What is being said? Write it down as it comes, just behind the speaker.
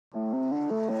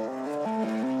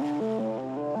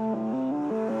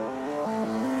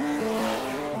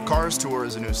Cars Tour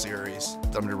is a new series that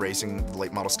I'm going to be racing the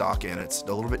late model stock in. It's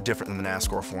a little bit different than the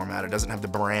NASCAR format. It doesn't have the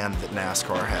brand that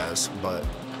NASCAR has, but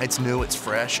it's new, it's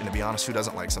fresh, and to be honest, who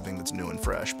doesn't like something that's new and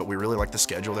fresh? But we really like the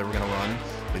schedule they were going to run.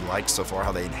 We liked so far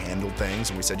how they had handled things,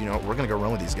 and we said, you know what, we're going to go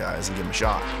run with these guys and give them a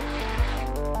shot.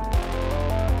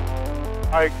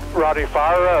 All right, Roddey,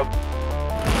 fire up.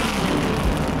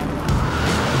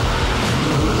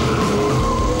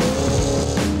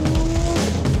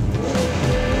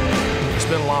 It's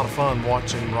been a lot of fun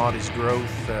watching Roddey's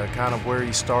growth, kind of where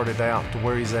he started out to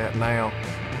where he's at now.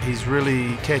 He's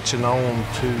really catching on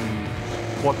to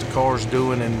what the car's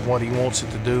doing and what he wants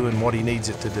it to do and what he needs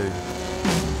it to do.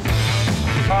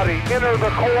 Roddey, enter the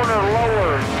corner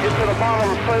lower. Get to the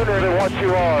bottom sooner than what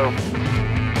you are.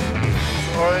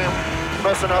 Sorry.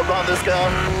 Messing up on this guy.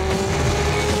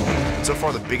 So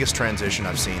far, the biggest transition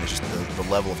I've seen is just the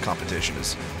level of competition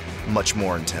is much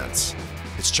more intense.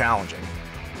 It's challenging,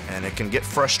 and it can get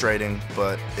frustrating,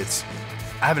 but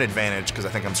I have an advantage because I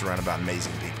think I'm surrounded by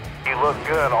amazing people. You look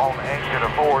good on exit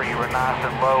of 4. You were nice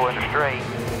and low in the straight.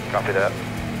 Copy that.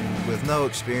 With no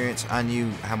experience, I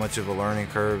knew how much of a learning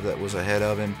curve that was ahead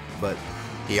of him, but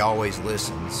he always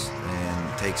listens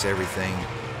and takes everything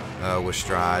with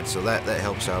stride, so that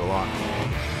helps out a lot.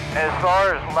 As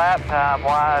far as lap time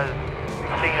wise,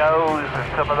 you've seen O's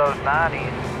and some of those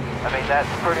 90s. I mean, that's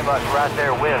pretty much right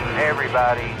there with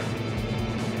everybody.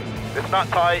 It's not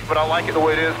tight, but I like it the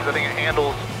way it is because I think it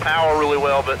handles power really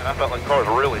well, but I felt like the car was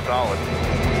really solid.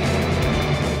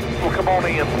 Well, come on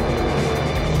in.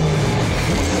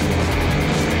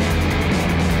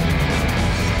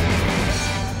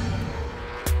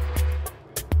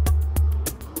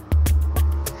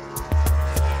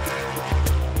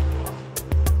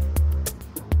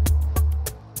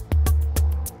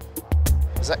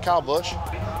 Is that Kyle Busch? Yeah.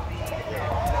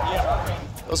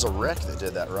 That was a wreck that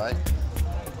did that, right?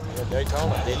 Yeah,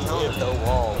 Daytona didn't hit no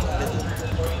wall.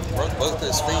 Broke both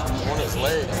his feet and one of his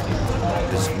legs.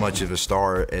 As much of a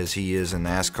star as he is in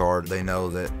NASCAR, they know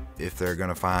that if they're going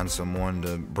to find someone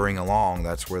to bring along,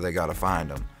 that's where they got to find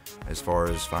them, as far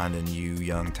as finding you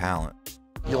young talent.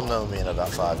 You'll know me in about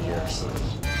 5 years.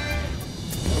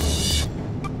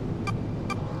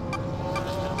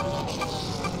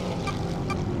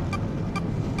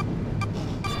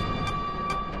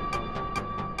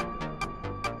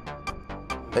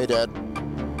 Hey, Dad.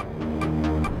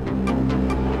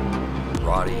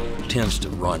 Roddey tends to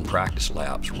run practice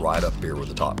laps right up here with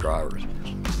the top drivers.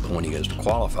 But when he goes to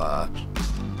qualify,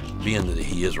 being that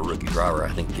he is a rookie driver,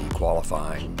 I think the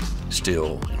qualifying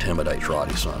still intimidates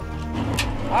Roddey some.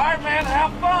 All right, man,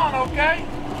 have fun, okay?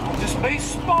 Just be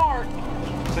smart,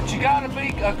 but you gotta be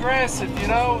aggressive, you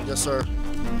know? Yes, sir.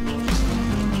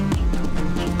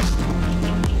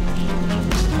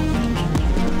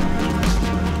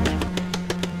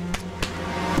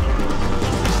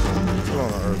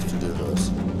 To do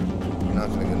this. You're not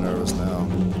going to get nervous now.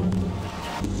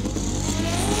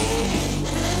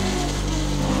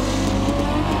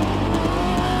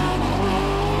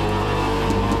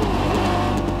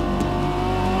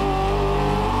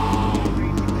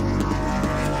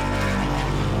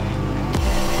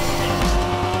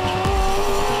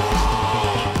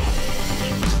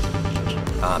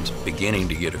 I'm beginning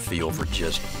to get a feel for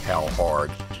just how hard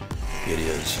it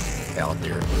is out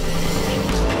there.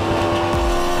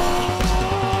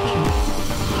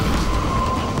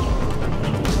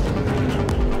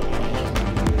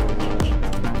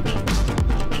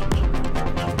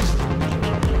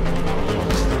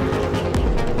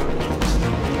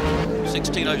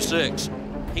 16:06.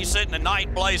 He's sitting in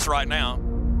 9th place right now.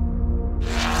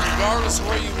 Regardless of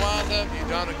where you wind up, you've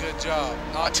done a good job.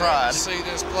 Not trying to see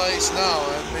this place. No,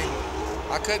 I mean,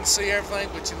 I couldn't see everything,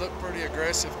 but you look pretty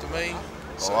aggressive to me.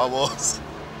 So. Oh, I was.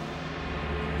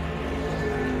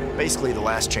 Basically, the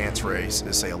last chance race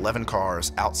is, say, 11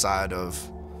 cars outside of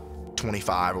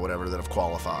 25 or whatever that have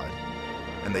qualified.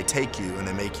 And they take you and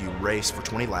they make you race for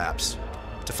 20 laps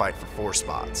to fight for 4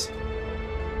 spots.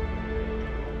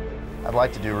 I'd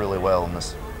like to do really well in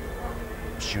this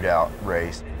shootout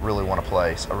race. Really want to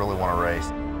place. I really want to race.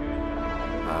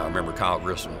 I remember Steve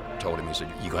Grissom told him, he said,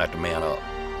 you're going to have to man up.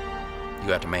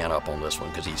 You have to man up on this one,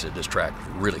 because he said this track is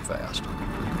really fast.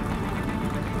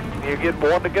 You get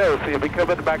 1 to go, so you'll be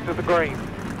coming back to the green.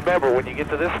 Remember, when you get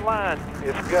to this line,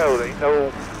 it's go. There ain't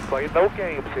no playing no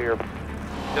games here.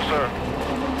 Yes, sir.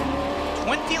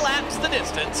 20 laps the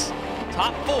distance,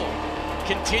 top 4.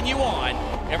 Continue on.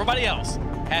 Everybody else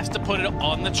has to put it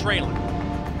on the trailer.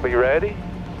 Be ready?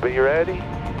 Be ready?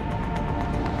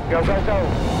 Go, go, go.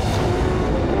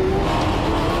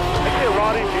 That's it,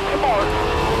 Roddey. Get your mark.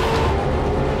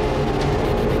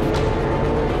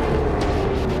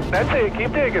 That's it,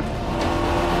 keep digging. Go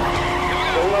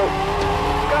low.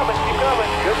 Keep coming,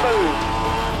 good move.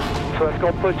 So that's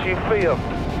gonna put you 5th.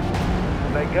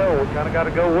 And they go, we kinda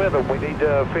gotta go with them. We need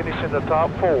to finish in the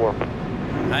top 4.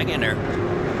 Hang in there.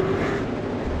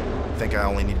 I think I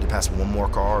only needed to pass 1 more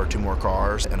car or 2 more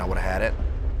cars and I would have had it.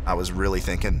 I was really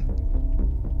thinking,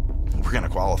 we're gonna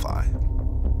qualify. I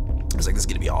was like, this is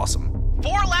gonna be awesome.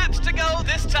 4 laps to go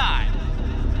this time.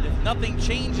 If nothing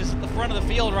changes at the front of the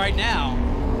field right now,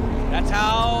 that's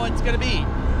how it's gonna be.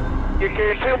 You're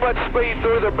carrying too much speed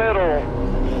through the middle,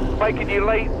 making you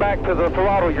late back to the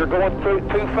throttle. You're going through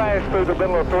too fast through the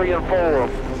middle of 3 and 4.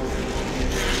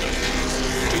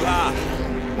 Too high.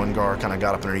 1 car kind of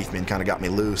got up underneath me and kind of got me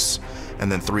loose, and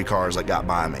then 3 cars that got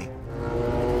by me.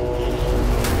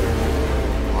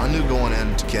 I knew going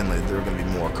into Kinley there were going to be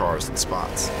more cars than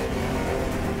spots.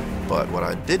 But what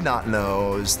I did not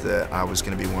know is that I was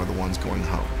going to be one of the ones going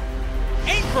home.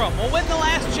 Ankrum will win the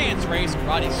last chance race.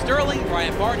 Roddey Sterling,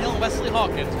 Brian Barnhill, and Wesley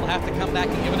Hawkins will have to come back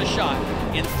and give it a shot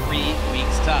in 3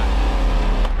 weeks' time.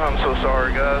 I'm so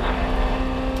sorry, guys.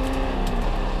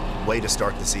 Way to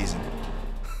start the season.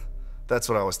 That's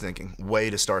what I was thinking.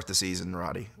 Way to start the season,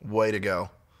 Roddey. Way to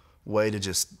go. Way to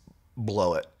just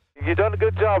blow it. You done a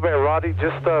good job there, Roddey.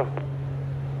 Just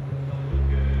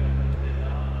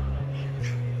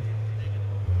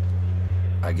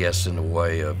I guess in the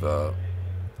way of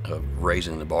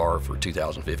raising the bar for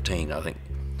 2015, I think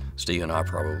Steve and I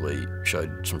probably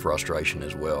showed some frustration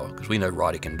as well, because we know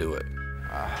Roddey can do it.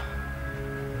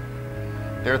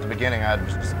 There at the beginning, I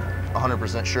was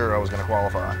 100% sure I was going to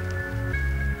qualify.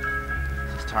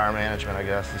 It's tire management, I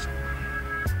guess.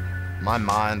 My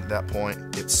mind at that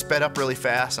point, it sped up really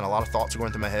fast and a lot of thoughts were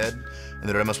going through my head, and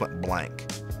then it almost went blank.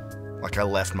 Like I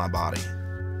left my body.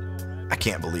 I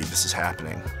can't believe this is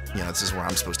happening. You know, this is where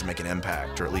I'm supposed to make an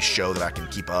impact or at least show that I can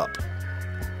keep up.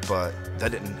 But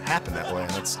that didn't happen that way,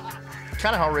 and that's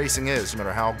kind of how racing is. No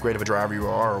matter how great of a driver you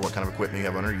are or what kind of equipment you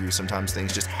have under you, sometimes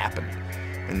things just happen.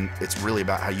 And it's really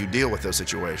about how you deal with those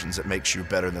situations that makes you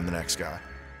better than the next guy.